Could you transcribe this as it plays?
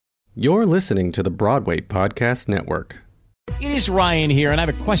You're listening to the Broadway Podcast Network. It is Ryan here, and I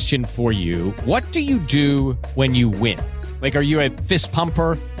have a question for you. What do you do when you win? Like, are you a fist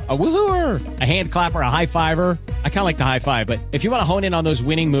pumper, a woo-hooer, a hand clapper, a high-fiver? I kind of like the high-five, but if you want to hone in on those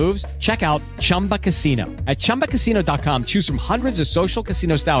winning moves, check out Chumba Casino. At ChumbaCasino.com, choose from hundreds of social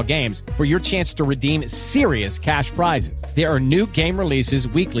casino-style games for your chance to redeem serious cash prizes. There are new game releases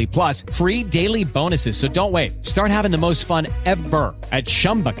weekly, plus free daily bonuses, so don't wait. Start having the most fun ever at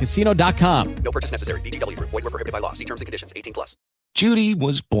ChumbaCasino.com. No purchase necessary. VGW Group. Void where prohibited by law. See terms and conditions. 18+. Judy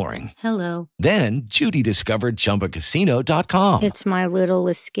was boring. Hello. Then Judy discovered ChumbaCasino.com. It's my little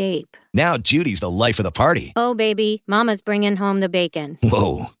escape. Now Judy's the life of the party. Oh, baby, mama's bringing home the bacon.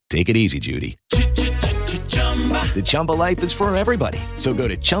 Whoa, take it easy, Judy. The Chumba life is for everybody. So go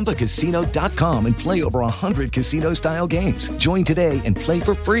to ChumbaCasino.com and play over 100 casino-style games. Join today and play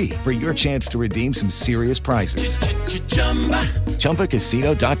for free for your chance to redeem some serious prizes.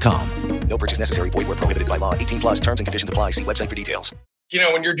 ChumbaCasino.com. No purchase necessary. Void where prohibited by law. 18+. Terms and conditions apply. See website for details. You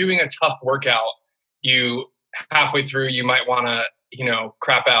know, when you're doing a tough workout, you halfway through, you might want to,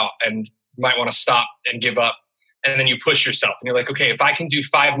 crap out and you might want to stop and give up. And then you push yourself and you're like, okay, if I can do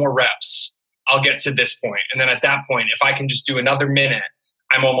 5 more reps, I'll get to this point. And then at that point, if I can just do another minute,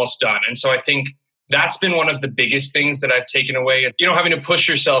 I'm almost done. And so I think that's been one of the biggest things that I've taken away, having to push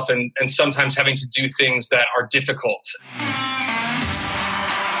yourself and sometimes having to do things that are difficult.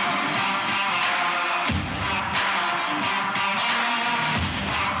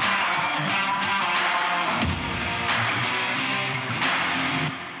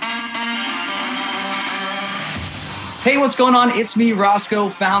 Hey, what's going on? It's me, Roscoe,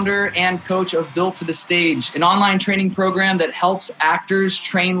 founder and coach of Built for the Stage, an online training program that helps actors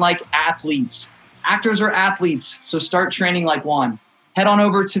train like athletes. Actors are athletes, so start training like one. Head on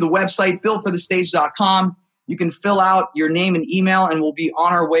over to the website, builtforthestage.com. You can fill out your name and email, and we'll be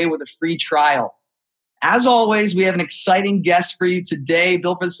on our way with a free trial. As always, we have an exciting guest for you today,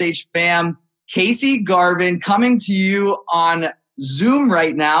 Built for the Stage fam, Casey Garvin, coming to you on Zoom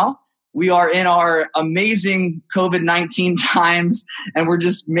right now. We are in our amazing COVID-19 times, and we're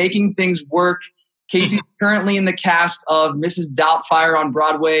just making things work. Casey's currently in the cast of Mrs. Doubtfire on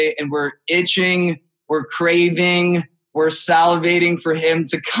Broadway, and we're itching, we're craving, we're salivating for him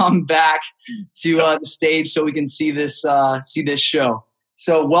to come back to the stage so we can see this show.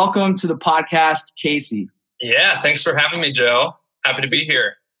 So welcome to the podcast, Casey. Yeah, thanks for having me, Joe. Happy to be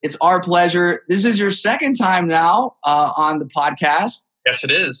here. It's our pleasure. This is your second time now on the podcast. Yes,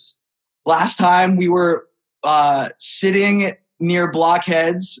 it is. Last time we were sitting near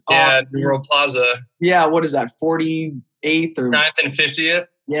Blockheads. Yeah, New World Plaza. Yeah, what is that, 48th or 9th and 50th?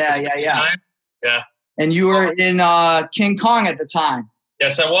 Yeah. Yeah. And you were in King Kong at the time.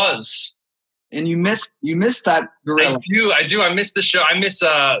 Yes, I was. And you missed that gorilla. I do. I miss the show. I miss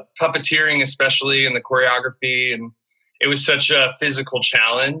puppeteering, especially, and the choreography. And it was such a physical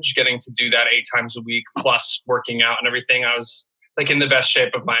challenge getting to do that 8 times a week, plus working out and everything. I was like in the best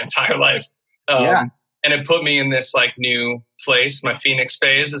shape of my entire life. And it put me in this like new place, my Phoenix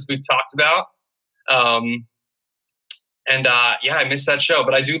phase, as we've talked about. I missed that show,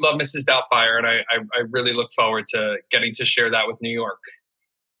 but I do love Mrs. Doubtfire, and I really look forward to getting to share that with New York.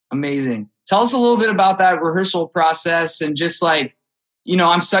 Amazing. Tell us a little bit about that rehearsal process and just like,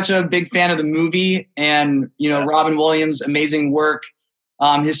 I'm such a big fan of the movie and, Robin Williams, amazing work.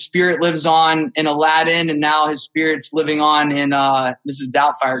 His spirit lives on in Aladdin, and now his spirit's living on in Mrs.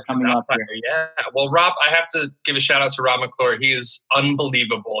 Doubtfire coming up here. Yeah. Well, Rob, I have to give a shout out to Rob McClure. He is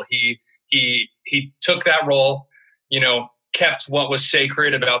unbelievable. He took that role, kept what was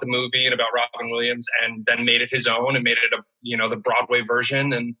sacred about the movie and about Robin Williams, and then made it his own and made it the Broadway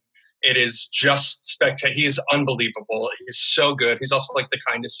version. And it is just spectacular. He is unbelievable. He's so good. He's also like the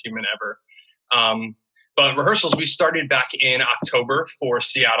kindest human ever. But rehearsals, we started back in October for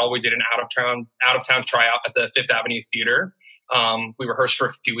Seattle. We did an out of town tryout at the Fifth Avenue Theater. We rehearsed for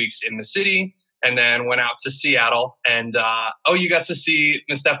a few weeks in the city and then went out to Seattle. And you got to see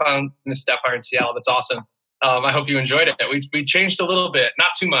Miss Doubtfire in Seattle. That's awesome. I hope you enjoyed it. We changed a little bit,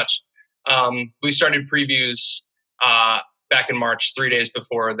 not too much. We started previews back in March, 3 days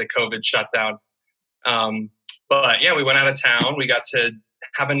before the COVID shutdown. We went out of town. We got to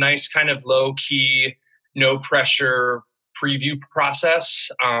have a nice kind of low key, no pressure preview process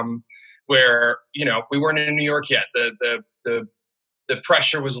where, we weren't in New York yet. The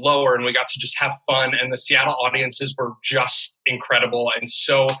pressure was lower and we got to just have fun. And the Seattle audiences were just incredible and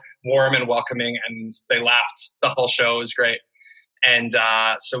so warm and welcoming. And they laughed the whole show. It was great. And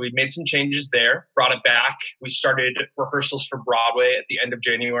so we made some changes there, brought it back. We started rehearsals for Broadway at the end of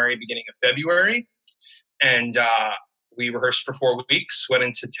January, beginning of February. And we rehearsed for 4 weeks, went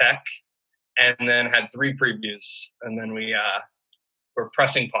into tech, and then had 3 previews. And then we're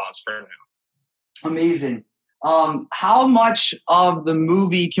pressing pause for now. Amazing. How much of the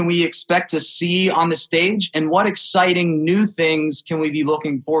movie can we expect to see on the stage, and what exciting new things can we be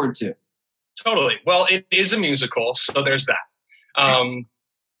looking forward to? Totally. Well, it is a musical, so there's that.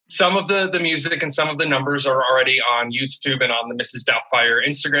 Some of the music and some of the numbers are already on YouTube and on the Mrs. Doubtfire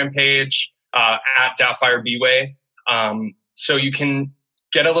Instagram page at Doubtfire Bway. So you can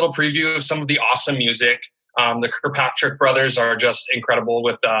get a little preview of some of the awesome music. The Kirkpatrick brothers are just incredible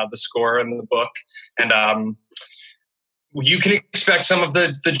with the score and the book. And you can expect some of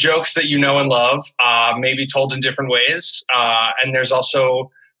the jokes that you know and love, maybe told in different ways. And there's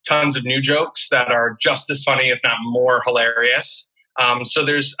also tons of new jokes that are just as funny, if not more hilarious. So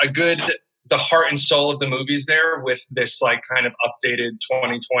there's the heart and soul of the movies there with this like kind of updated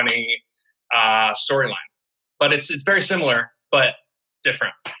 2020 storyline. But it's very similar, but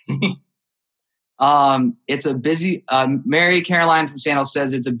different. It's a busy, Mary Caroline from Sandals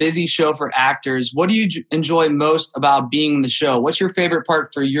says it's a busy show for actors. What do you enjoy most about being in the show? What's your favorite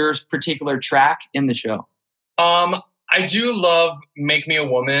part for your particular track in the show? I do love Make Me a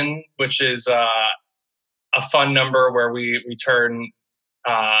Woman, which is a fun number where we turn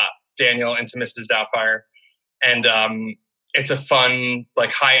Daniel into Mrs. Doubtfire. And it's a fun,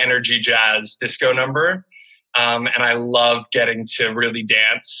 like high energy jazz disco number. And I love getting to really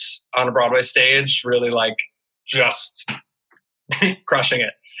dance on a Broadway stage, really like just crushing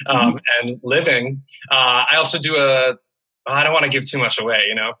it and living. I also do I don't want to give too much away,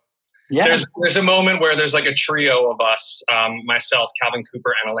 you know? Yeah. There's a moment where there's like a trio of us, myself, Calvin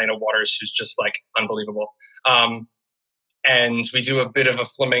Cooper, and Elena Waters, who's just like unbelievable. And we do a bit of a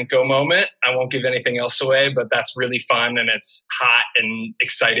flamenco moment. I won't give anything else away, but that's really fun and it's hot and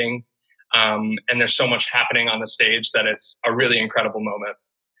exciting. And there's so much happening on the stage that it's a really incredible moment.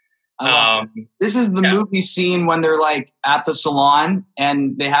 This is the movie scene when they're like at the salon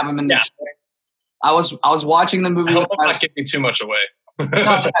and they have him in the chair. I was watching the movie. I hope I'm not giving too much away.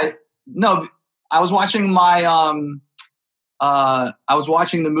 No, I was watching I was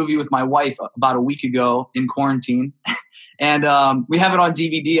watching the movie with my wife about a week ago in quarantine, and we have it on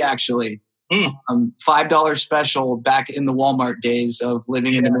DVD actually. $5 special back in the Walmart days of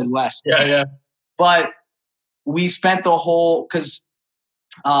living in the Midwest. Yeah. But we spent the whole, because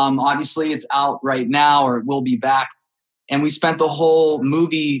obviously it's out right now or it will be back. And we spent the whole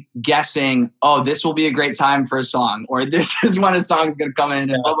movie guessing, oh, this will be a great time for a song, or this is when a song is going to come in,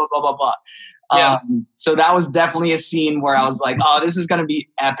 and blah, blah, blah, blah, blah. Yeah. So that was definitely a scene where I was like, oh, this is going to be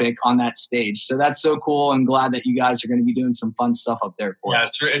epic on that stage. So that's so cool. I'm glad that you guys are going to be doing some fun stuff up there for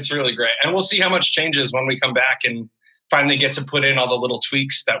us. It's really great. And we'll see how much changes when we come back and finally get to put in all the little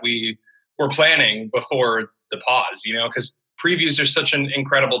tweaks that we were planning before the pause, you know, because previews are such an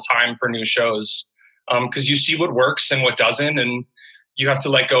incredible time for new shows. Because you see what works and what doesn't, and you have to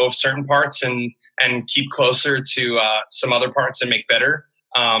let go of certain parts and keep closer to some other parts and make better.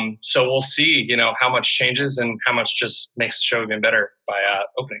 So we'll see, you know, how much changes and how much just makes the show even better by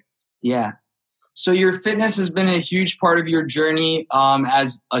opening. Yeah. So your fitness has been a huge part of your journey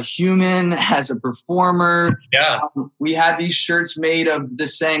as a human, as a performer. Yeah. We had these shirts made of the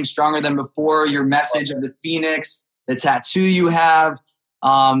saying "Stronger Than Before," your message of the Phoenix, the tattoo you have.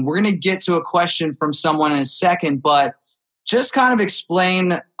 We're going to get to a question from someone in a second, but just kind of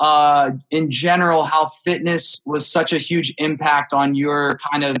explain in general how fitness was such a huge impact on your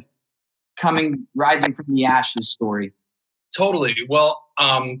kind of rising from the ashes story. Totally. Well,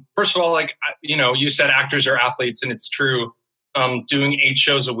 first of all, like, you know, you said actors are athletes, and it's true. Doing 8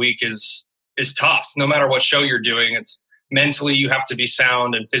 shows a week is tough. No matter what show you're doing, it's mentally you have to be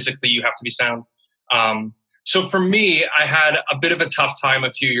sound and physically you have to be sound. So for me, I had a bit of a tough time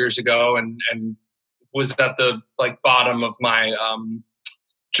a few years ago and was at the like bottom of my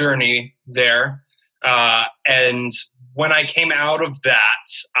journey there. And when I came out of that,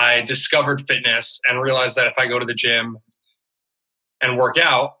 I discovered fitness and realized that if I go to the gym and work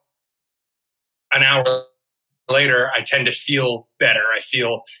out, an hour later, I tend to feel better. I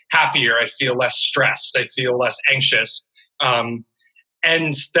feel happier. I feel less stressed. I feel less anxious. And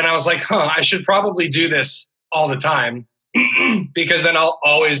then I was like, I should probably do this all the time because then I'll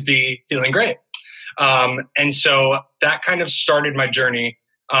always be feeling great. And so that kind of started my journey.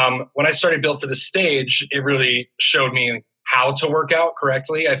 When I started Built for the Stage, it really showed me how to work out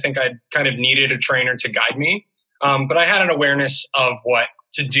correctly. I think I kind of needed a trainer to guide me. But I had an awareness of what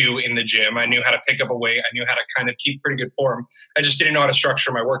to do in the gym. I knew how to pick up a weight. I knew how to kind of keep pretty good form. I just didn't know how to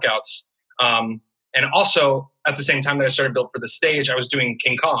structure my workouts. And also, at the same time that I started Built for the Stage, I was doing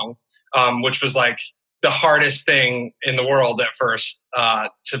King Kong, which was like the hardest thing in the world at first,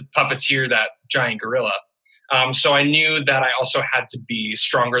 to puppeteer that giant gorilla. So I knew that I also had to be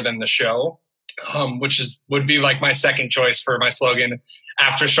stronger than the show, which would be like my second choice for my slogan.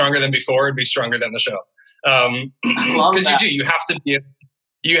 After stronger than before, it'd be stronger than the show. Because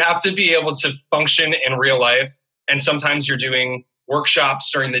you have to be able to function in real life. And sometimes you're doing workshops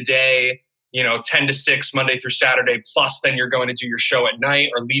during the day, 10 to 6, Monday through Saturday, plus then you're going to do your show at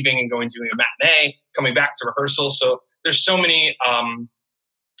night or leaving and going doing a matinee, coming back to rehearsal. So there's so many,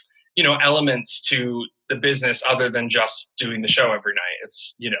 elements to the business other than just doing the show every night.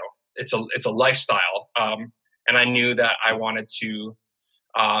 It's, it's a lifestyle. And I knew that I wanted to,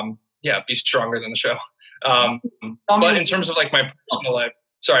 be stronger than the show. But in terms of like my personal life,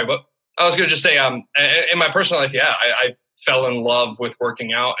 sorry, but I was going to just say, in my personal life, I fell in love with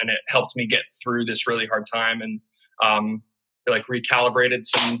working out, and it helped me get through this really hard time, and like recalibrated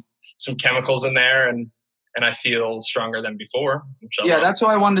some chemicals in there, and I feel stronger than before. Yeah, that's what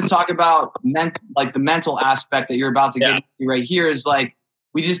I wanted to talk about. Like the mental aspect that you're about to get into right here is like,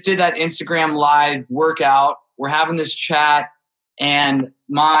 we just did that Instagram live workout. We're having this chat, and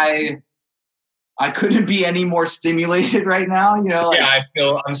I couldn't be any more stimulated right now. I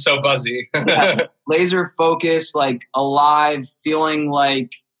feel I'm so buzzy. Laser focused, like alive, feeling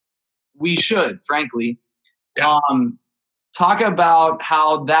like we should, frankly. Yeah. Talk about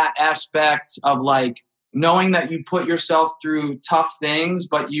how that aspect of like knowing that you put yourself through tough things,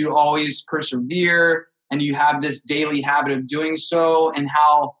 but you always persevere and you have this daily habit of doing so, and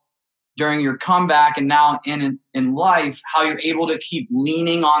how during your comeback and now in life, how you're able to keep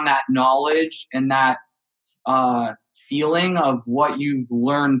leaning on that knowledge and that feeling of what you've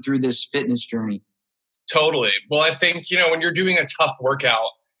learned through this fitness journey. Totally. Well, I think, when you're doing a tough workout,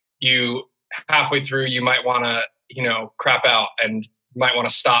 you halfway through, you might want to, crap out and you might want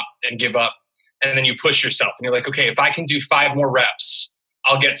to stop and give up. And then you push yourself and you're like, okay, if I can do 5 more reps,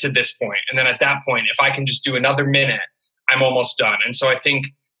 I'll get to this point. And then at that point, if I can just do another minute, I'm almost done. And so I think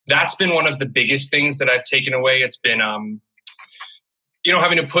that's been one of the biggest things that I've taken away. It's been,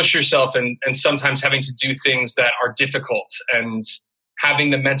 having to push yourself and sometimes having to do things that are difficult, and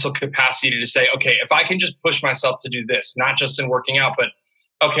having the mental capacity to say, okay, if I can just push myself to do this, not just in working out, but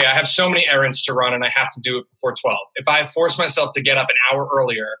okay, I have so many errands to run and I have to do it before 12. If I force myself to get up an hour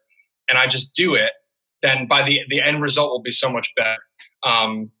earlier and I just do it, then by the end result will be so much better.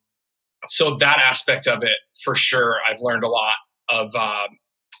 So that aspect of it, for sure, I've learned a lot of,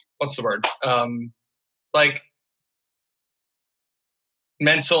 what's the word? Like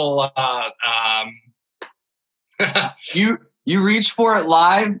mental, You reach for it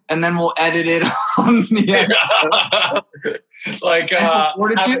live, and then we'll edit it on the episode. Like mental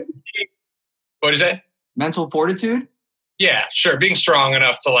fortitude. What is it? Mental fortitude. Yeah, sure. Being strong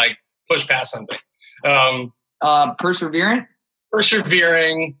enough to like push past something. Persevering,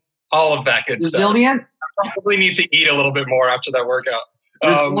 all of that good stuff. Resilient. I probably need to eat a little bit more after that workout.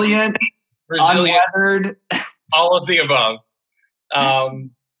 Resilient. Unweathered. All of the above.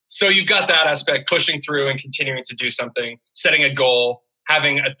 So you've got that aspect, pushing through and continuing to do something, setting a goal,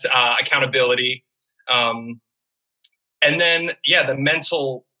 having accountability. And then, the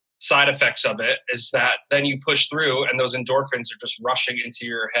mental side effects of it is that then you push through and those endorphins are just rushing into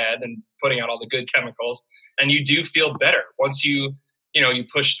your head and putting out all the good chemicals. And you do feel better once you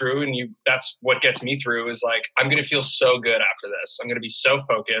push through, and that's what gets me through is like, I'm going to feel so good after this. I'm going to be so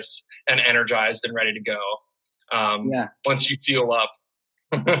focused and energized and ready to go. Once you fuel up.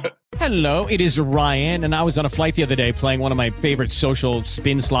 Hello, it is Ryan, and I was on a flight the other day playing one of my favorite social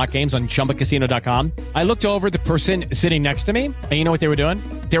spin slot games on ChumbaCasino.com. I looked over at the person sitting next to me, and you know what they were doing?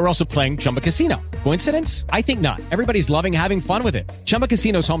 They were also playing Chumba Casino. Coincidence? I think not. Everybody's loving having fun with it. Chumba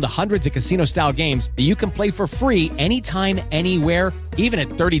Casino is home to hundreds of casino-style games that you can play for free anytime, anywhere, even at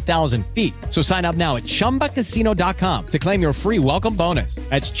 30,000 feet. So sign up now at ChumbaCasino.com to claim your free welcome bonus.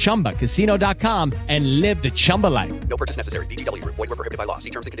 That's ChumbaCasino.com and live the Chumba life. No purchase necessary. VGW. Void where prohibited by law. See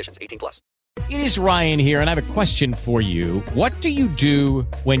terms and conditions. 18+. It is Ryan here, and I have a question for you. What do you do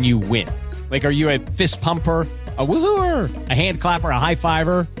when you win? Like, are you a fist pumper, a woohooer, a hand clapper, a high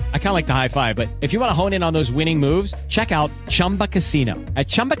fiver? I kind of like the high five, but if you want to hone in on those winning moves, check out Chumba Casino. At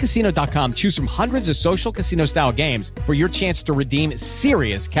ChumbaCasino.com, choose from hundreds of social casino-style games for your chance to redeem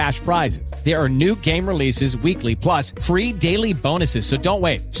serious cash prizes. There are new game releases weekly, plus free daily bonuses, so don't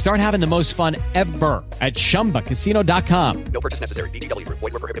wait. Start having the most fun ever at ChumbaCasino.com. No purchase necessary. VGW. Void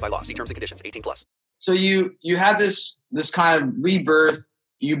where prohibited by law. See terms and conditions. 18+. So you had this kind of rebirth.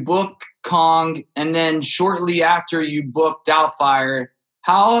 You book Kong, and then shortly after you booked Doubtfire.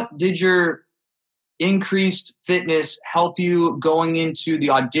 How did your increased fitness help you going into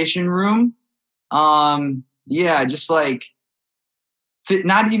the audition room? Yeah, just like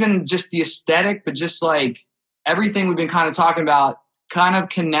not even just the aesthetic, but just like everything we've been kind of talking about, kind of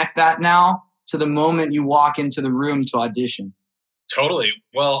connect that now to the moment you walk into the room to audition. Totally.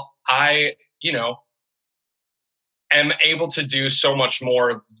 Well, I, am able to do so much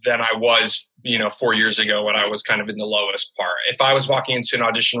more than I was, 4 years ago when I was kind of in the lowest part. If I was walking into an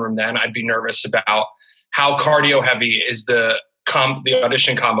audition room then, I'd be nervous about how cardio heavy is the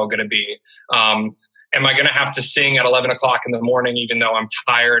audition combo going to be. Am I going to have to sing at 11 o'clock in the morning, even though I'm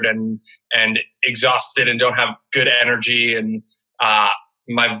tired and exhausted and don't have good energy and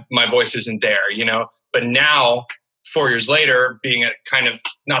my voice isn't there, But now, 4 years later, being at kind of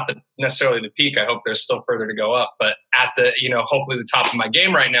not necessarily the peak, I hope there's still further to go up, but at the, hopefully the top of my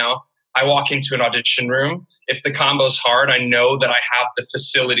game right now, I walk into an audition room. If the combo's hard, I know that I have the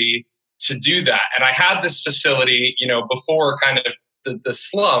facility to do that. And I had this facility, before kind of the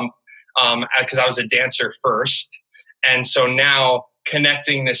slump, because I was a dancer first. And so now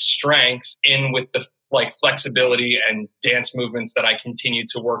connecting this strength in with the flexibility and dance movements that I continue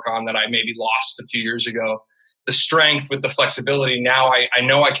to work on that I maybe lost a few years ago, the strength with the flexibility. Now I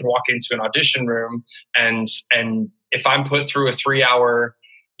know I can walk into an audition room and if I'm put through a 3-hour,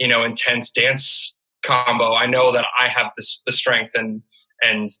 intense dance combo, I know that I have the strength and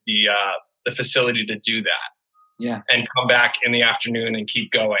the facility to do that. Yeah. And come back in the afternoon and keep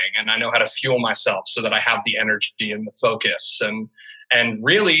going. And I know how to fuel myself so that I have the energy and the focus and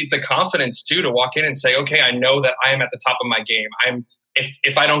really the confidence too, to walk in and say, okay, I know that I am at the top of my game.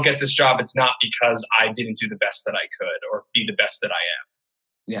 If I don't get this job, it's not because I didn't do the best that I could or be the best that I am.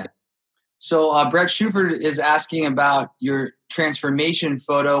 Yeah. So Brett Shuford is asking about your transformation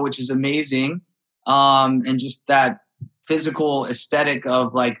photo, which is amazing. And just that physical aesthetic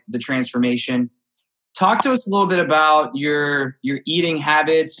of the transformation. Talk to us a little bit about your eating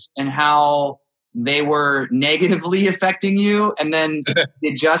habits and how they were negatively affecting you, and then the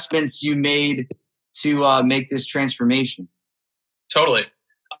adjustments you made to make this transformation. Totally.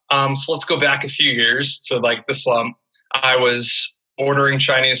 So let's go back a few years to the slump. I was ordering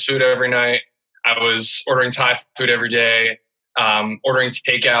Chinese food every night. I was ordering Thai food every day, ordering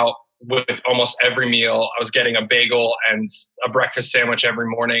takeout with almost every meal. I was getting a bagel and a breakfast sandwich every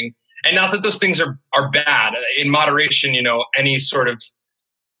morning. And not that those things are bad. In moderation, any sort of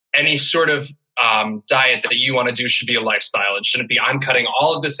diet that you want to do should be a lifestyle. It shouldn't be, I'm cutting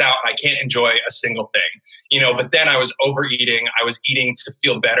all of this out and I can't enjoy a single thing. But then I was overeating. I was eating to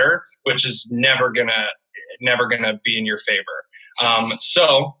feel better, which is never gonna be in your favor.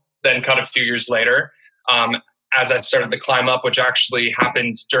 So then cut a few years later, as I started to climb up, which actually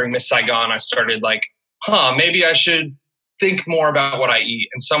happened during Miss Saigon, I started maybe I should think more about what I eat.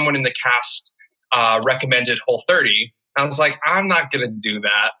 And someone in the cast recommended Whole30. I was like, I'm not going to do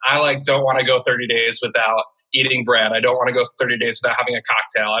that. I don't want to go 30 days without eating bread. I don't want to go 30 days without having a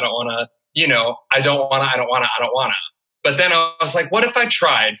cocktail. I don't want to, I don't want to. But then I was like, what if I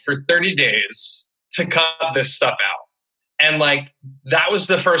tried for 30 days to cut this stuff out? And that was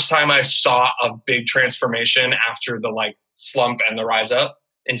the first time I saw a big transformation after the slump and the rise up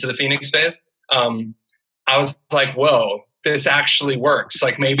into the Phoenix phase. I was like, whoa, this actually works.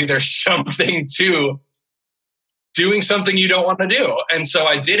 Maybe there's something to doing something you don't want to do. And so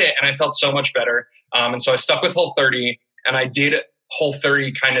I did it and I felt so much better. And so I stuck with Whole30 and I did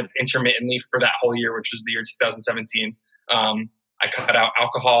Whole30 kind of intermittently for that whole year, which was the year 2017. I cut out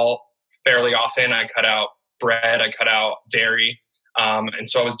alcohol fairly often. I cut out bread. I cut out dairy. And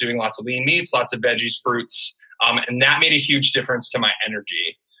so I was doing lots of lean meats, lots of veggies, fruits. And that made a huge difference to my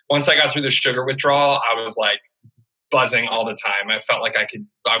energy. Once I got through the sugar withdrawal, I was buzzing all the time. I felt like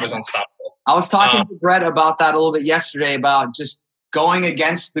I was unstoppable. I was talking to Brett about that a little bit yesterday, about just going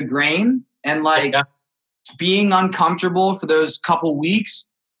against the grain and being uncomfortable for those couple weeks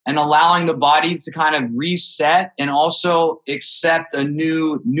and allowing the body to kind of reset and also accept a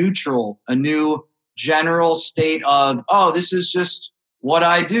new neutral, a new general state of, oh, this is just what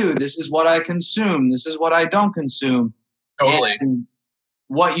I do. This is what I consume. This is what I don't consume. Totally. And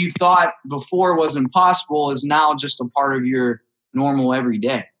what you thought before was impossible is now just a part of your normal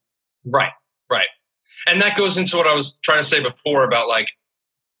everyday. Right. And that goes into what I was trying to say before about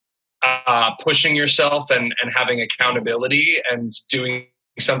pushing yourself and having accountability and doing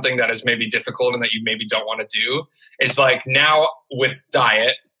something that is maybe difficult and that you maybe don't want to do is now with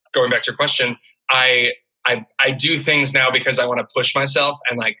diet, going back to your question, I do things now because I want to push myself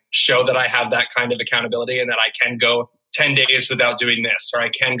and show that I have that kind of accountability and that I can go 10 days without doing this, or I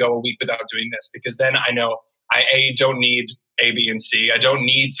can go a week without doing this, because then I know I don't need A, B, and C. I don't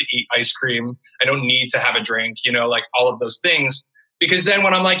need to eat ice cream. I don't need to have a drink, all of those things, Because then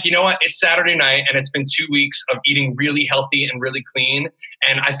when I'm like, you know what, it's Saturday night and it's been 2 weeks of eating really healthy and really clean,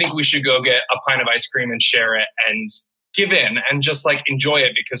 and I think we should go get a pint of ice cream and share it and give in and just like enjoy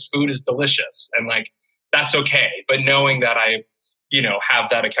it, because food is delicious and like that's okay. But knowing that I, have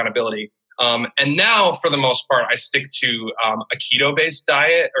that accountability. And now for the most part, I stick to a keto-based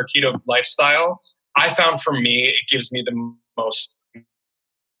diet or keto lifestyle. I found for me, it gives me the most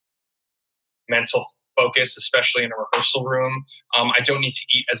mental focus, especially in a rehearsal room. I don't need to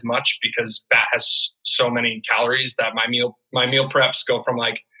eat as much because fat has so many calories that my meal preps go from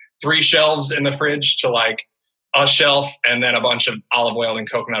like 3 shelves in the fridge to like a shelf and then a bunch of olive oil and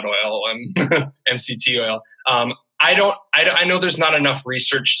coconut oil and MCT oil. I know there's not enough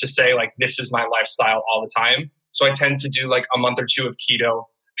research to say like this is my lifestyle all the time. So I tend to do like a month or 2 of keto,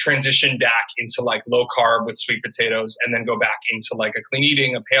 transition back into like low carb with sweet potatoes, and then go back into like a clean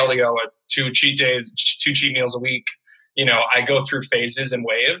eating, a paleo, 2 cheat days, 2 cheat meals a week. I go through phases and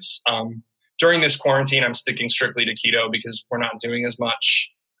waves. During this quarantine, I'm sticking strictly to keto because we're not doing as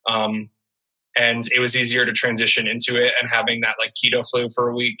much. And it was easier to transition into it, and having that like keto flu for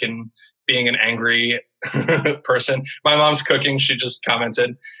a week and being an angry person. My mom's cooking. She just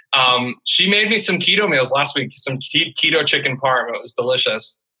commented. She made me some keto meals last week, some keto chicken parm. It was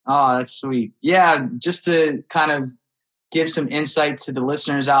delicious. Oh, that's sweet. Yeah, just to kind of give some insight to the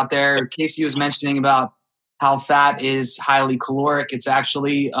listeners out there, Casey was mentioning about how fat is highly caloric. It's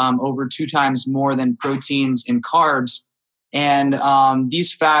actually over 2 times more than proteins and carbs. And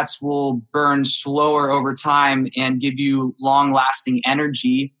these fats will burn slower over time and give you long-lasting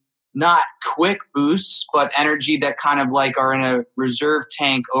energy. Not quick boosts, but energy that kind of like are in a reserve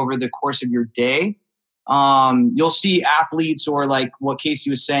tank over the course of your day. You'll see athletes, or like what Casey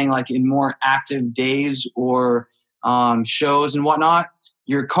was saying, like in more active days or shows and whatnot,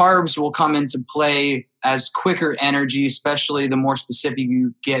 your carbs will come into play as quicker energy, especially the more specific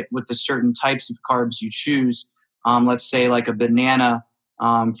you get with the certain types of carbs you choose. Let's say like a banana,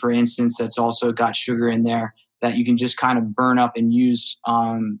 for instance, that's also got sugar in there that you can just kind of burn up and use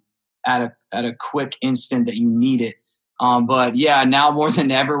at a quick instant that you need it. But yeah, now more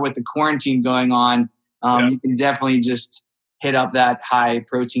than ever with the quarantine going on, you can definitely just hit up that high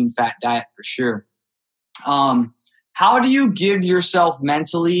protein fat diet for sure. How do you give yourself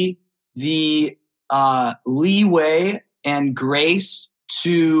mentally the leeway and grace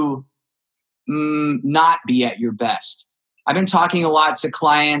to not be at your best? I've been talking a lot to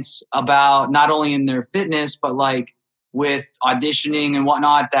clients about not only in their fitness, but like with auditioning and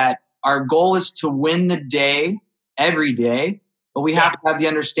whatnot, that our goal is to win the day every day, but we have to have the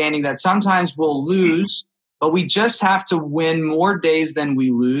understanding that sometimes we'll lose, but we just have to win more days than we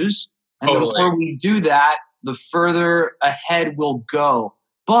lose. And the more we do that, the further ahead we'll go.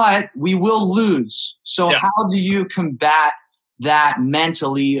 But we will lose. So how do you combat that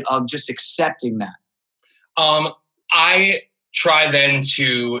mentally of just accepting that? I try then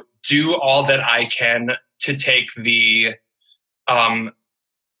to do all that I can to take the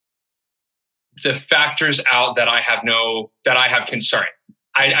factors out that I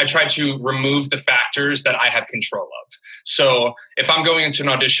try to remove the factors that I have control of. So if I'm going into an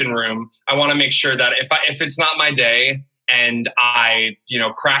audition room, I want to make sure that if it's not my day and I,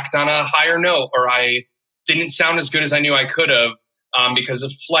 cracked on a higher note, or I didn't sound as good as I knew I could have because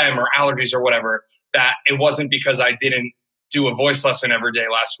of phlegm or allergies or whatever, that it wasn't because I didn't do a voice lesson every day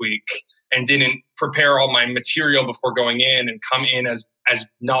last week and didn't prepare all my material before going in and come in as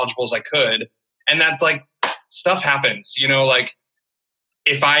knowledgeable as I could. And that like stuff happens, like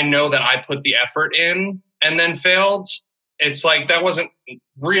if I know that I put the effort in and then failed, it's like, that wasn't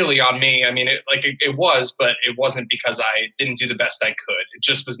really on me. I mean, it was, but it wasn't because I didn't do the best I could. It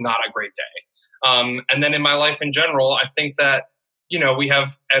just was not a great day. And then in my life in general, I think that, we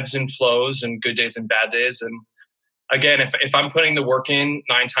have ebbs and flows and good days and bad days. And again, if I'm putting the work in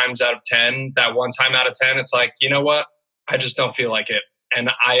 9 times out of 10, that 1 time out of 10, it's like, you know what? I just don't feel like it. And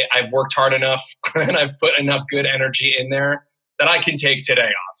I've worked hard enough and I've put enough good energy in there that I can take today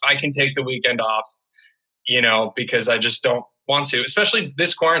off. I can take the weekend off, because I just don't want to. Especially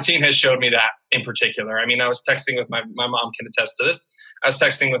this quarantine has showed me that in particular. I mean, I was texting with my mom can attest to this. I was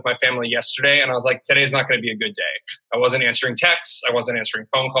texting with my family yesterday and I was like, today's not going to be a good day. I wasn't answering texts. I wasn't answering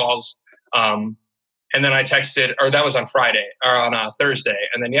phone calls. And then I texted, or that was on Friday or on Thursday.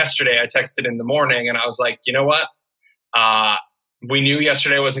 And then yesterday I texted in the morning and I was like, you know what? We knew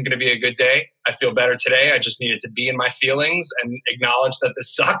yesterday wasn't going to be a good day. I feel better today. I just needed to be in my feelings and acknowledge that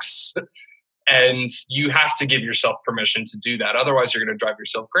this sucks. And you have to give yourself permission to do that. Otherwise, you're going to drive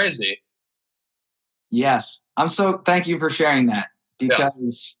yourself crazy. Yes. Thank you for sharing that,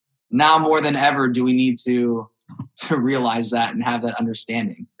 because now more than ever do we need to to realize that and have that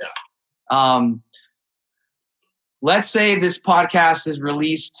understanding. Yeah. Let's say this podcast is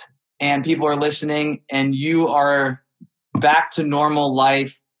released and people are listening and you are back to normal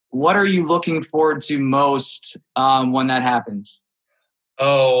life. What are you looking forward to most when that happens?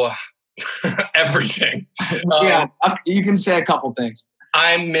 Oh, everything. Yeah, you can say a couple things.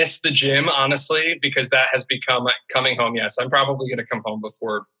 I miss the gym, honestly, because that has become coming home. Yes, I'm probably going to come home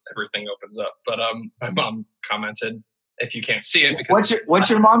before everything opens up. But my mom commented, if you can't see it. Because what's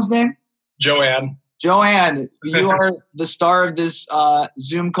your mom's name? Joanne. Joanne, you are the star of this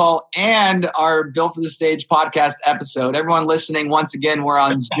Zoom call and our Built for the Stage podcast episode. Everyone listening, once again, we're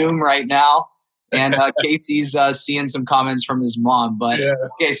on Zoom right now. And Casey's seeing some comments from his mom. But yeah.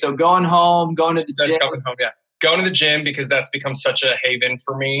 Okay, so going to the gym. Going to the gym because that's become such a haven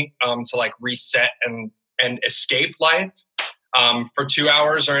for me to like reset and escape life for 2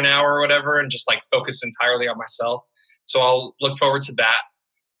 hours or an hour or whatever and just like focus entirely on myself. So I'll look forward to that.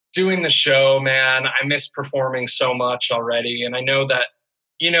 Doing the show, man, I miss performing so much already. And I know that,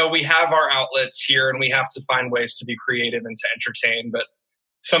 we have our outlets here and we have to find ways to be creative and to entertain. But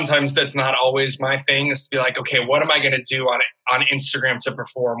sometimes that's not always my thing, is to be like, okay, what am I going to do on Instagram to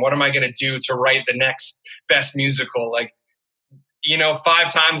perform? What am I going to do to write the next best musical? Like,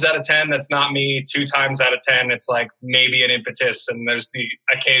 5 times out of 10, that's not me. 2 times out of 10, it's like maybe an impetus. And there's the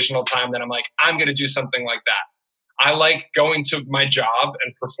occasional time that I'm like, I'm going to do something like that. I like going to my job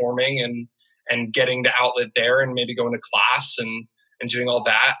and performing and getting the outlet there and maybe going to class and doing all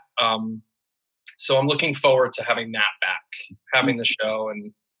that. So I'm looking forward to having that back, having the show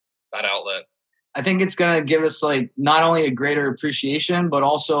and that outlet. I think it's going to give us like not only a greater appreciation, but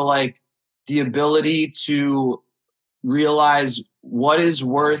also like the ability to realize what is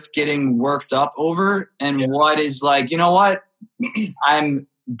worth getting worked up over and what is like, what? I'm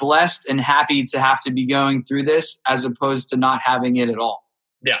blessed and happy to have to be going through this as opposed to not having it at all.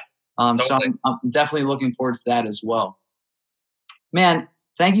 Yeah. Totally. So I'm definitely looking forward to that as well. Man,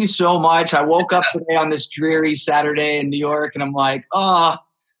 thank you so much. I woke up today on this dreary Saturday in New York and I'm like, all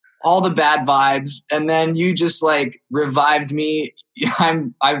the bad vibes. And then you just like revived me.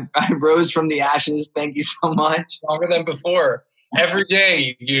 I rose from the ashes. Thank you so much. Stronger than before. Every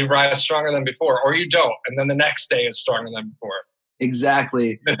day you rise stronger than before, or you don't. And then the next day is stronger than before.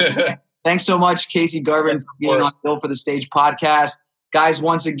 Exactly. Thanks so much, Casey Garvin, for being on Built for the Stage podcast. Guys,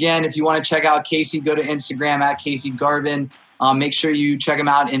 once again, if you want to check out Casey, go to Instagram at Casey Garvin. Make sure you check him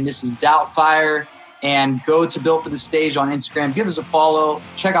out in Mrs. Doubtfire and go to Built for the Stage on Instagram. Give us a follow.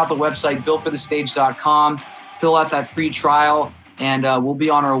 Check out the website, builtforthestage.com. Fill out that free trial, and we'll be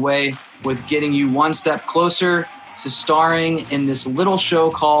on our way with getting you one step closer to starring in this little show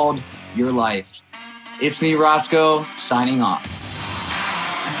called Your Life. It's me, Roscoe, signing off.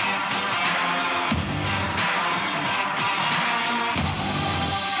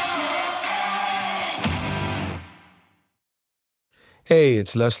 Hey,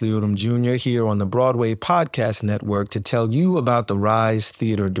 it's Leslie Odom Jr. here on the Broadway Podcast Network to tell you about the Rise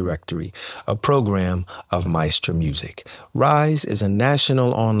Theater Directory, a program of Maestro Music. Rise is a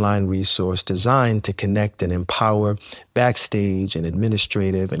national online resource designed to connect and empower backstage and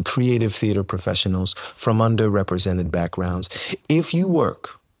administrative and creative theater professionals from underrepresented backgrounds. If you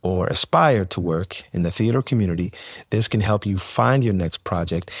work or aspire to work in the theater community, this can help you find your next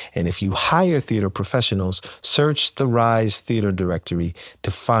project. And if you hire theater professionals, search the Rise Theater Directory to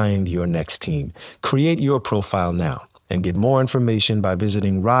find your next team. Create your profile now and get more information by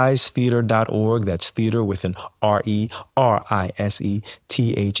visiting risetheater.org. That's theater with an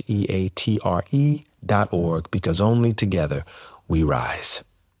RISETHEATRE.org, because only together we rise.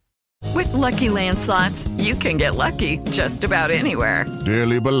 With Lucky Land Slots, you can get lucky just about anywhere.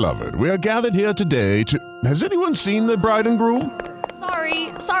 Dearly beloved, we are gathered here today to... Has anyone seen the bride and groom?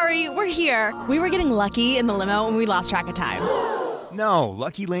 Sorry, we're here. We were getting lucky in the limo and we lost track of time. No,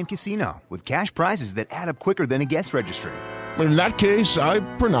 Lucky Land Casino, with cash prizes that add up quicker than a guest registry. In that case, I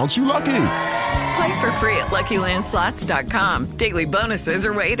pronounce you lucky. Play for free at LuckyLandSlots.com. Daily bonuses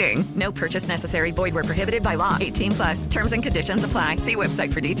are waiting. No purchase necessary. Void where prohibited by law. 18+. Terms and conditions apply. See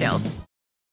website for details.